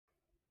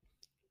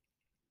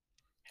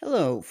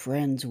Hello,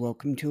 friends.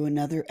 Welcome to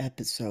another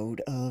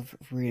episode of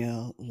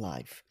Real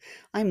Life.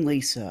 I'm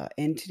Lisa,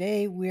 and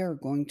today we are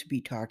going to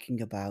be talking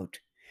about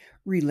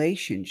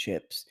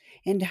relationships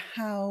and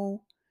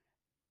how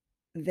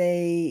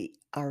they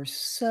are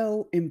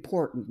so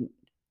important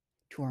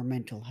to our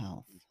mental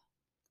health.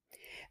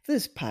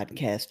 This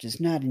podcast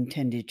is not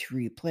intended to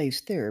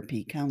replace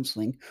therapy,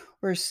 counseling,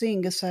 or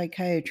seeing a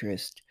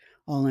psychiatrist.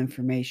 All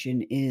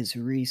information is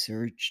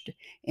researched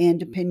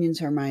and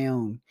opinions are my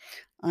own.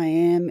 I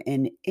am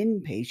an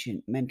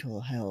inpatient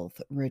mental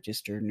health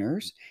registered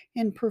nurse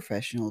and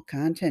professional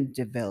content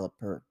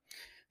developer.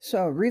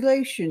 So,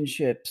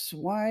 relationships,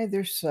 why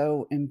they're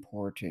so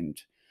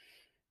important.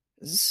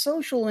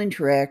 Social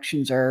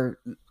interactions are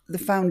the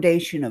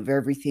foundation of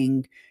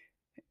everything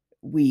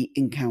we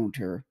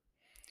encounter.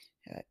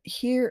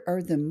 Here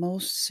are the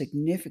most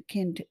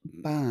significant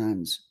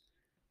bonds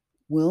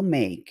we'll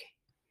make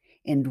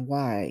and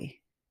why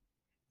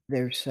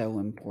they're so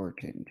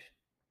important.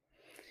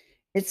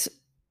 It's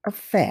a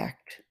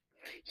fact.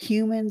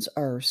 Humans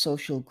are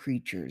social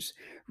creatures.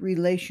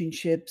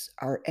 Relationships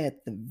are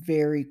at the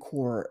very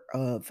core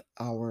of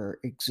our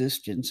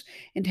existence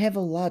and have a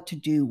lot to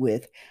do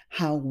with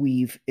how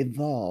we've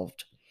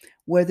evolved.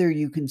 Whether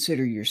you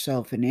consider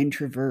yourself an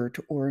introvert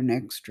or an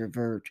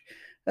extrovert,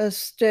 a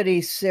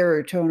steady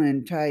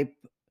serotonin type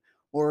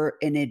or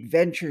an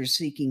adventure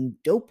seeking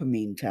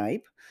dopamine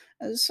type,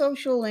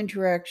 social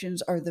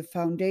interactions are the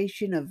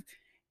foundation of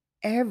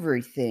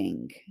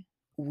everything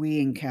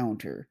we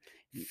encounter: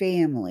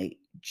 family,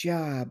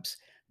 jobs,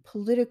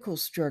 political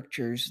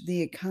structures,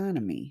 the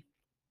economy.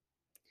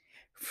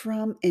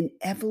 From an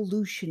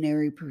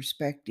evolutionary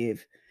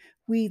perspective,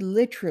 we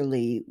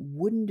literally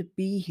wouldn't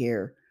be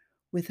here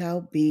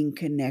without being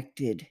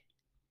connected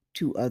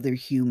to other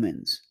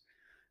humans.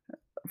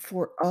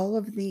 For all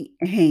of the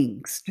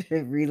angst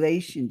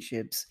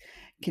relationships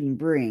can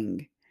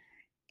bring,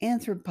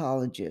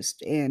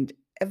 anthropologists and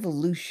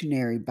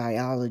evolutionary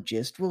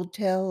biologists will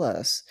tell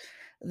us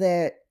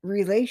that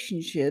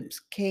relationships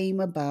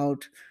came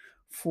about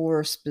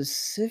for a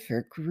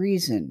specific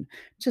reason: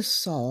 to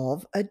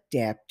solve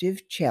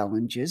adaptive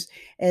challenges,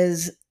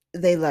 as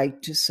they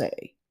like to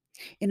say.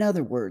 In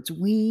other words,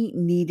 we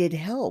needed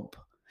help.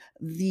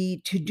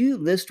 The to do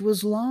list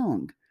was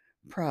long: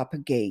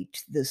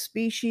 propagate the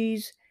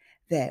species.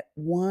 That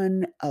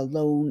one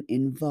alone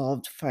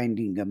involved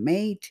finding a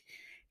mate,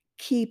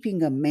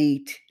 keeping a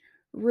mate,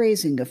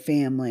 raising a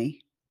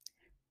family,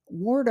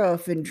 ward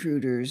off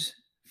intruders,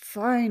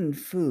 find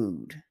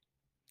food.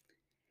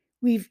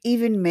 We've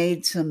even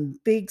made some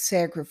big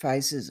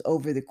sacrifices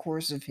over the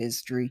course of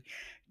history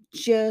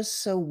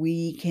just so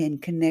we can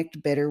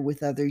connect better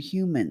with other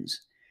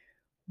humans.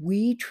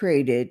 We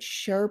traded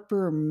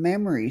sharper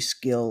memory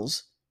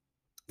skills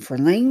for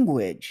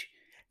language.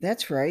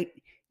 That's right.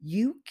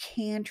 You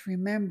can't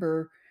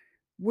remember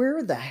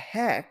where the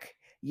heck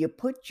you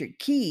put your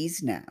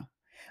keys now,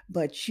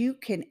 but you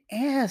can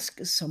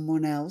ask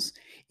someone else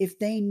if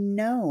they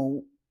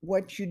know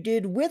what you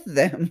did with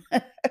them.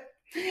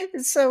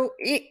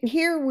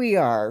 Here we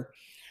are,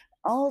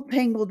 all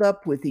tangled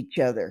up with each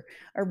other.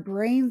 Our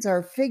brains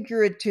are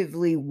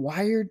figuratively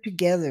wired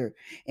together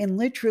and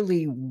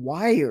literally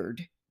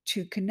wired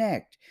to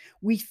connect.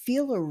 We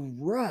feel a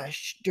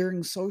rush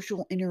during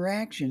social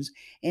interactions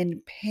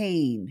and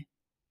pain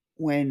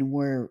when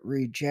we're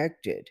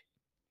rejected.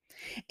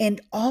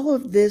 And all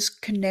of this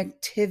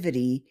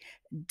connectivity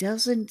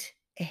doesn't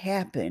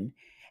happen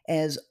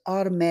as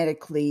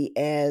automatically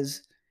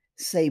as,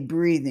 say,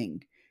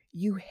 breathing.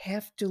 You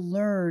have to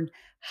learn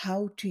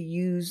how to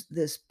use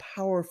this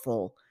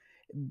powerful,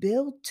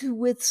 built to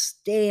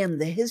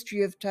withstand the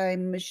history of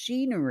time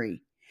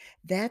machinery.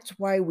 That's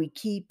why we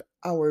keep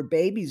our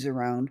babies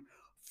around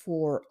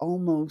for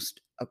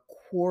almost a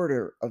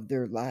quarter of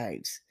their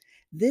lives.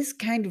 This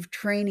kind of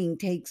training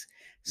takes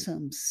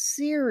some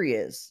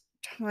serious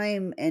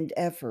time and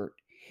effort.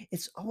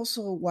 It's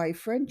also why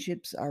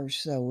friendships are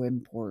so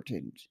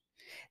important.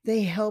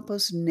 They help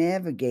us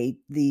navigate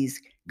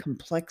these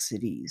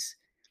complexities.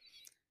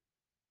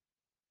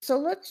 So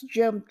let's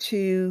jump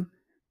to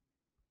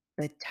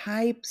the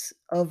types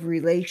of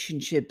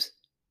relationships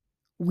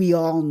we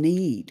all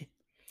need.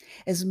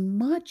 As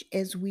much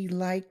as we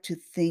like to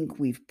think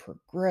we've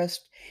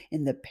progressed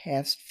in the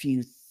past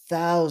few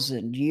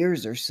thousand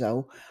years or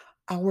so,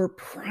 our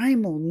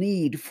primal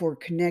need for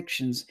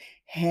connections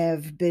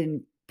have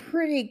been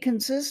pretty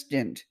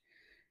consistent.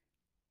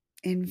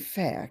 In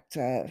fact,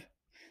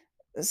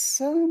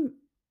 some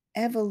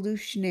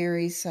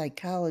evolutionary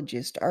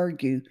psychologists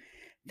argue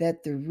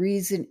that the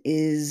reason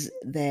is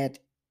that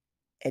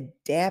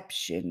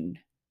adaptation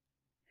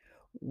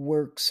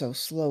works so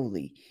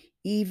slowly.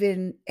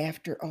 Even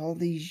after all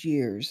these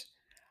years,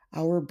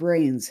 our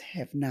brains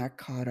have not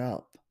caught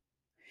up.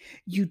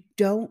 You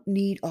don't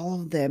need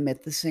all of them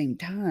at the same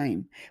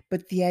time,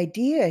 but the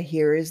idea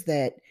here is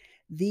that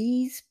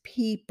these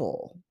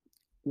people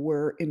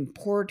were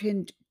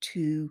important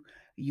to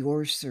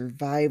your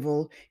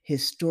survival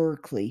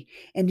historically,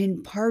 and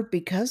in part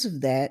because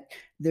of that,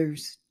 they're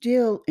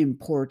still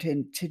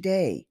important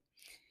today.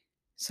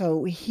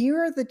 So,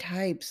 here are the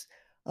types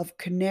of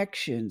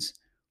connections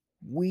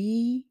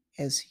we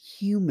as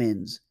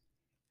humans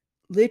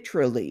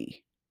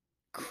literally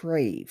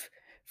crave.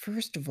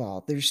 First of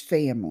all, there's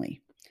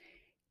family,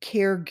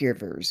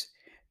 caregivers.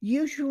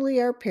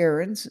 Usually, our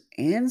parents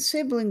and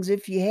siblings,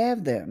 if you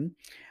have them,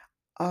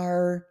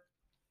 are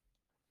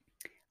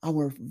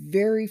our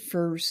very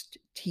first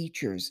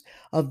teachers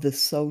of the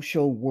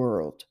social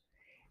world.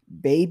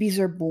 Babies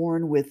are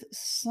born with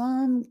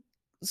some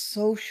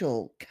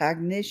social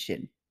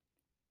cognition.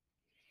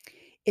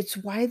 It's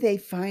why they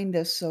find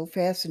us so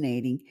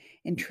fascinating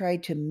and try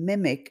to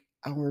mimic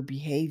our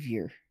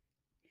behavior.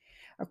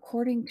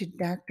 According to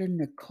Dr.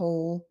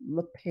 Nicole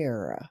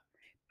LaPera,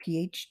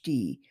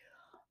 PhD,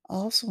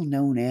 also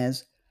known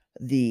as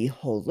the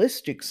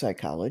holistic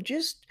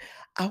psychologist,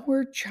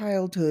 our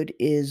childhood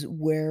is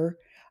where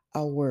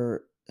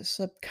our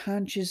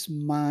subconscious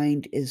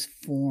mind is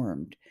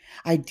formed.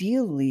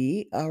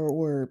 Ideally,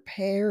 our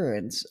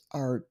parents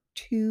are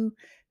two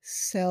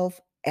self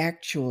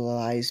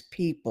actualized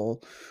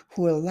people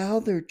who allow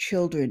their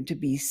children to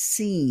be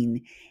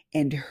seen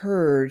and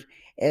heard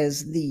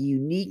as the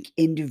unique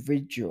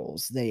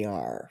individuals they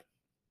are.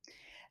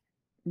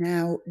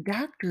 Now,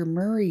 Dr.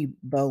 Murray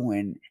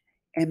Bowen,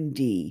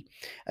 MD,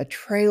 a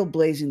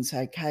trailblazing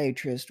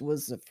psychiatrist,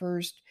 was the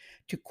first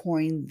to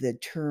coin the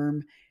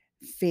term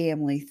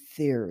family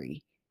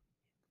theory.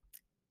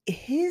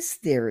 His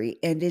theory,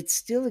 and it's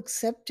still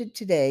accepted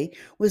today,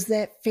 was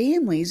that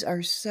families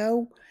are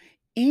so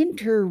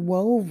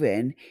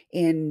interwoven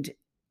and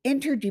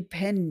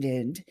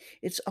interdependent.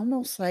 It's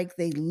almost like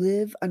they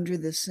live under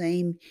the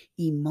same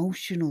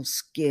emotional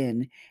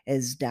skin,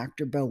 as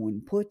Dr.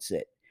 Bowen puts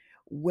it.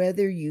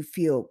 Whether you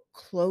feel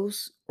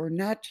close or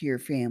not to your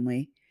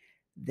family,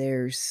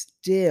 there's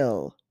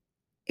still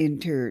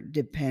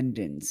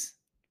interdependence.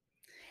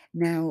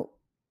 Now,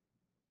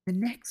 the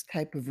next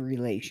type of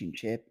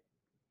relationship,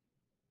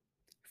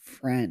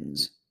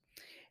 friends.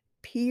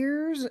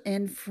 Peers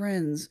and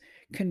friends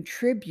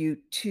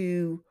contribute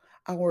to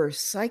our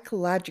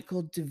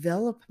psychological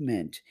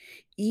development.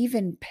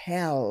 Even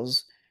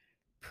pals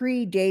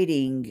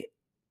predating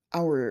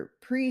our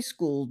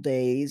preschool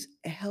days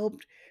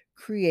helped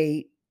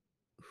create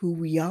who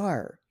we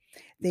are.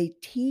 They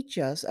teach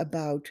us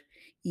about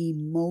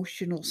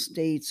emotional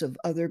states of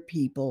other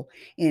people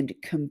and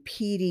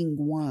competing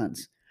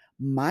wants.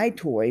 My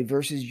toy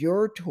versus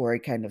your toy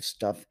kind of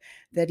stuff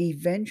that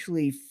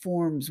eventually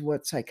forms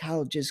what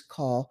psychologists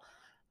call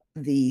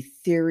the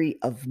theory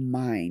of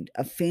mind,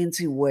 a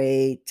fancy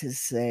way to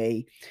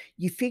say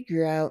you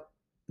figure out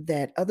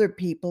that other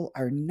people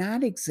are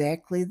not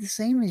exactly the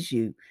same as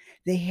you.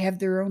 They have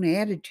their own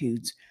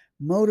attitudes,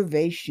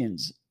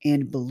 motivations,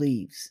 and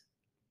beliefs.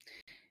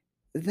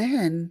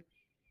 Then,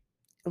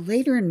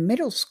 later in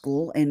middle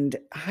school and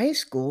high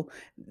school,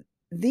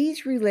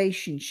 these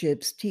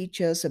relationships teach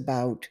us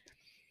about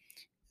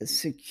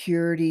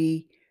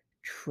security,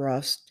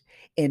 trust,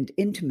 and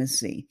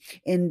intimacy.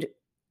 And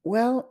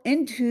well,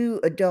 into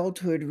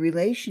adulthood,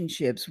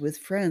 relationships with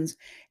friends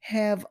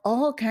have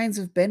all kinds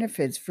of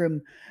benefits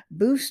from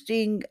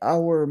boosting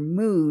our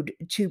mood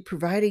to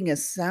providing a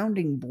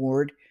sounding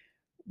board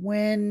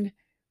when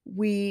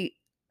we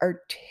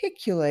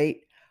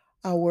articulate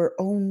our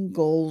own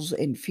goals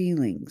and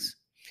feelings.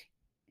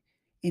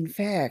 In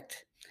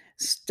fact,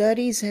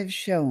 studies have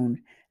shown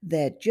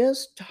that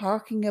just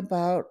talking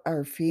about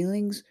our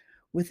feelings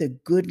with a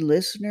good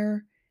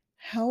listener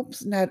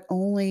helps not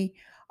only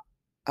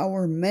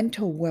our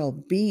mental well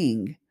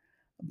being,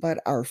 but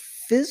our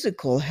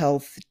physical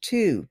health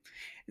too.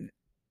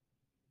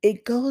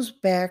 It goes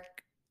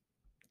back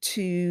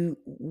to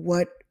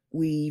what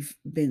we've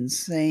been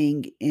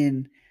saying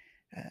in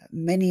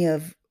many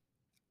of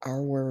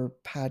our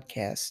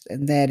podcast,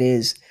 and that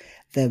is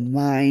the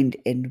mind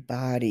and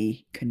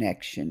body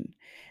connection.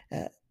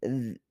 Uh,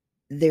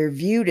 they're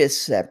viewed as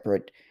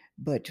separate,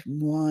 but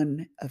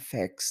one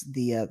affects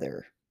the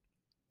other.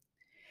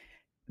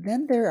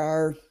 Then there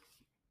are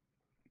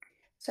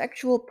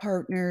sexual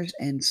partners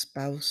and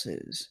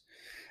spouses.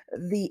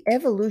 The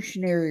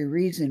evolutionary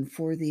reason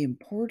for the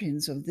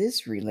importance of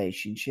this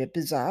relationship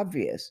is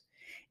obvious.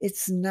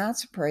 It's not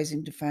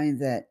surprising to find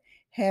that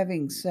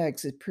having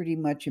sex is pretty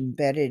much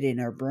embedded in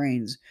our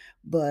brains,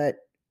 but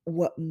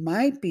what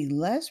might be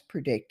less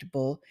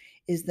predictable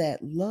is that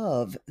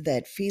love,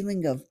 that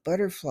feeling of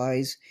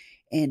butterflies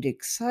and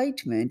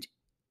excitement,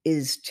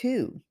 is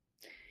too.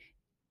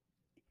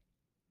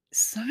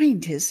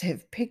 Scientists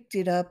have picked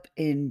it up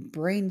in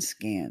brain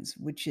scans,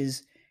 which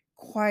is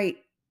quite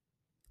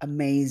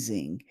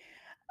amazing.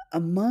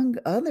 Among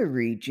other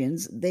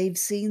regions, they've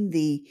seen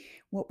the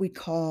what we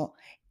call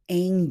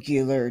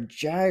angular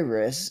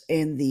gyrus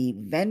and the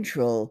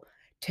ventral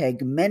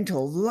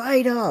tegmental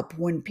light up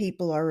when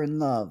people are in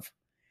love.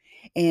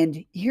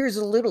 And here's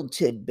a little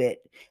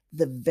tidbit.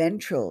 The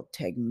ventral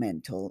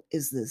tegmental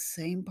is the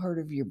same part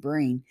of your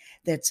brain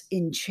that's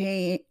in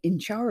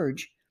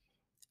charge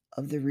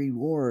of the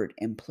reward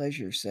and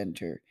pleasure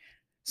center.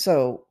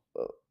 So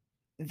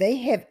they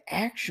have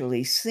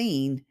actually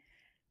seen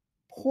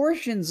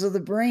portions of the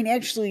brain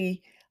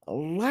actually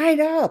light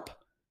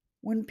up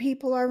when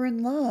people are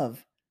in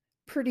love.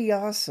 Pretty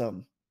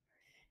awesome.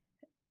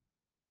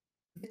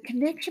 The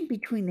connection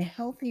between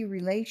healthy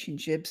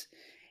relationships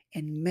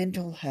and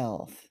mental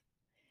health.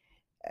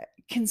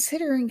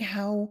 Considering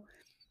how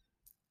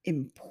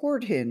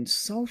important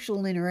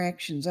social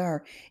interactions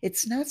are,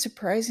 it's not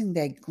surprising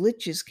that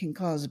glitches can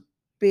cause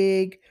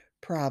big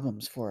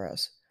problems for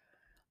us.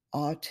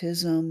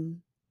 Autism,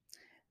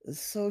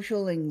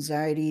 social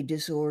anxiety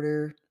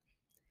disorder,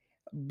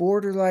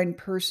 borderline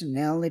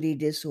personality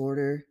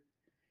disorder,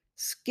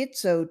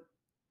 schizotypal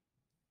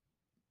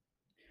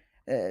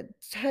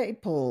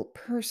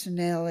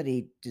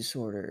personality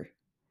disorder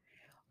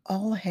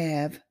all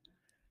have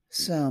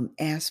some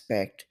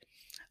aspect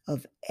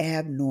of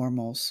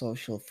abnormal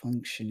social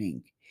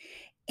functioning.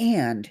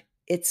 And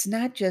it's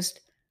not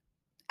just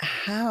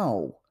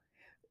how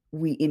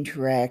we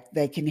interact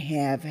that can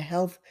have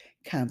health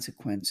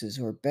consequences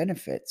or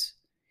benefits,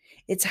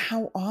 it's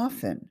how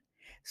often.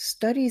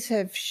 Studies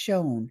have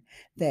shown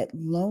that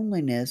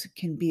loneliness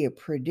can be a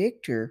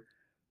predictor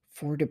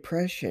for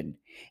depression,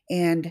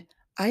 and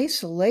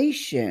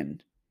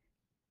isolation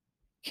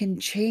can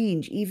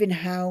change even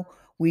how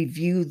we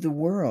view the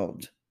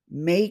world,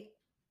 make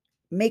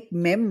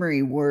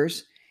memory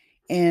worse,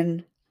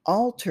 and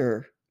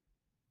alter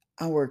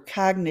our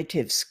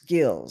cognitive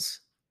skills.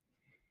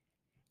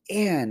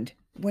 And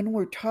when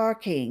we're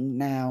talking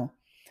now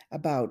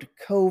about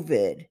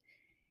COVID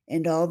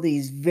and all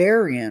these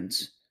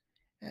variants,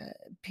 uh,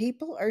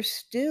 people are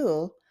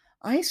still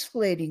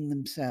isolating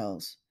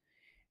themselves.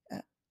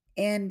 Uh,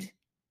 and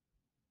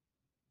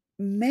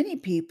many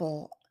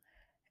people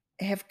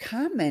have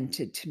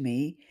commented to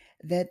me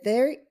that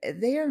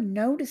they are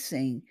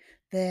noticing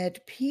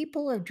that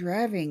people are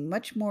driving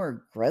much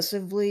more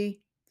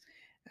aggressively.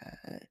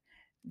 Uh,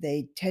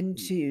 they tend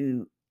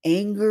to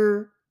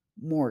anger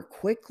more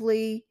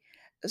quickly.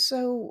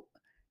 So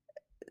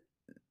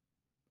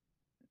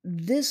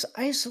this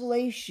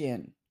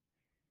isolation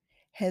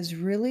has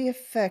really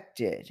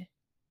affected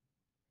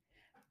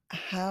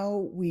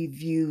how we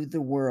view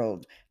the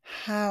world,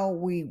 how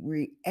we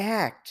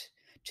react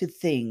to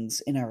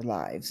things in our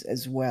lives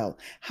as well,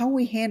 how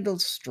we handle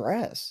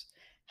stress,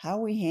 how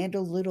we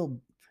handle little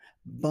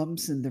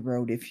bumps in the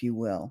road, if you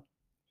will.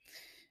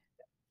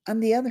 On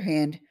the other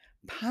hand,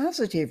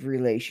 positive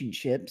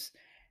relationships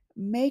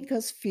make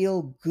us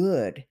feel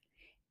good.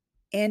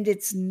 And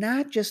it's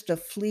not just a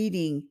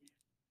fleeting,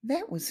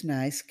 that was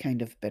nice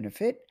kind of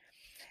benefit.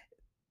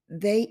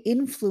 They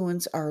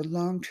influence our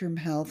long term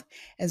health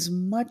as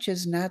much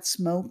as not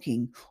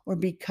smoking or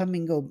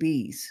becoming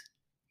obese.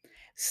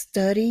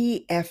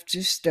 Study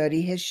after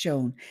study has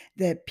shown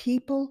that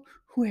people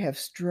who have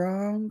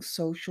strong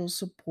social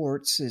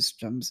support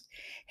systems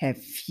have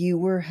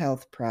fewer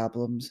health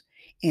problems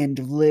and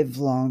live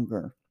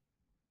longer.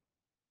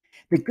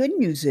 The good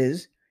news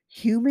is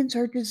humans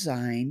are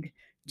designed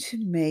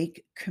to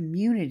make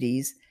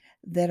communities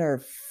that are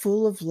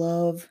full of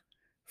love,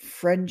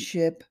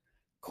 friendship,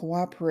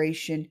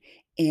 cooperation,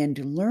 and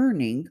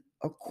learning,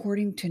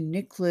 according to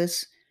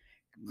Nicholas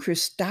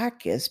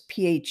Christakis,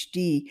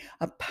 PhD,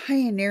 a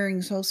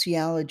pioneering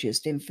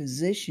sociologist and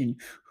physician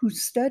who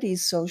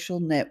studies social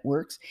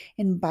networks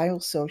and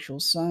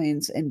biosocial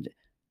science, and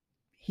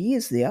he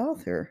is the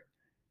author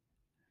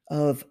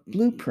of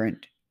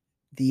Blueprint: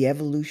 The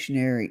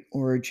Evolutionary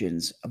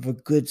Origins of a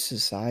Good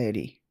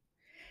Society.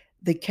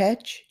 The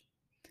catch?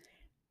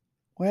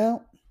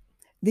 Well,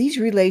 these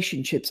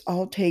relationships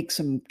all take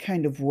some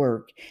kind of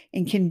work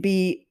and can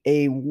be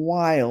a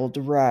wild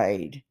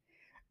ride.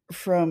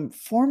 From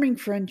forming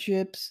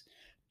friendships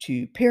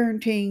to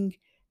parenting,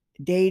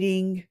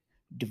 dating,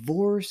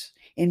 divorce,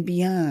 and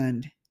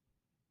beyond,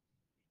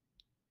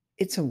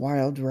 it's a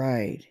wild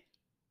ride.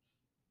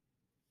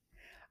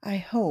 I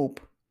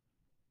hope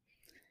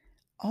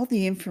all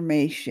the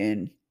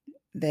information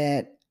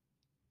that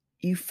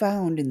you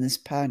found in this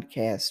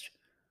podcast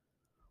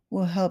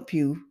will help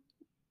you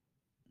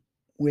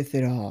with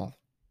it all.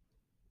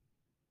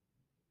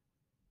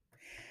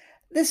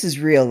 This is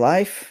real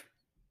life.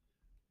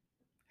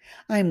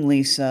 I'm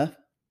Lisa.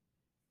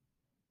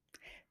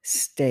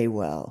 Stay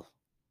well.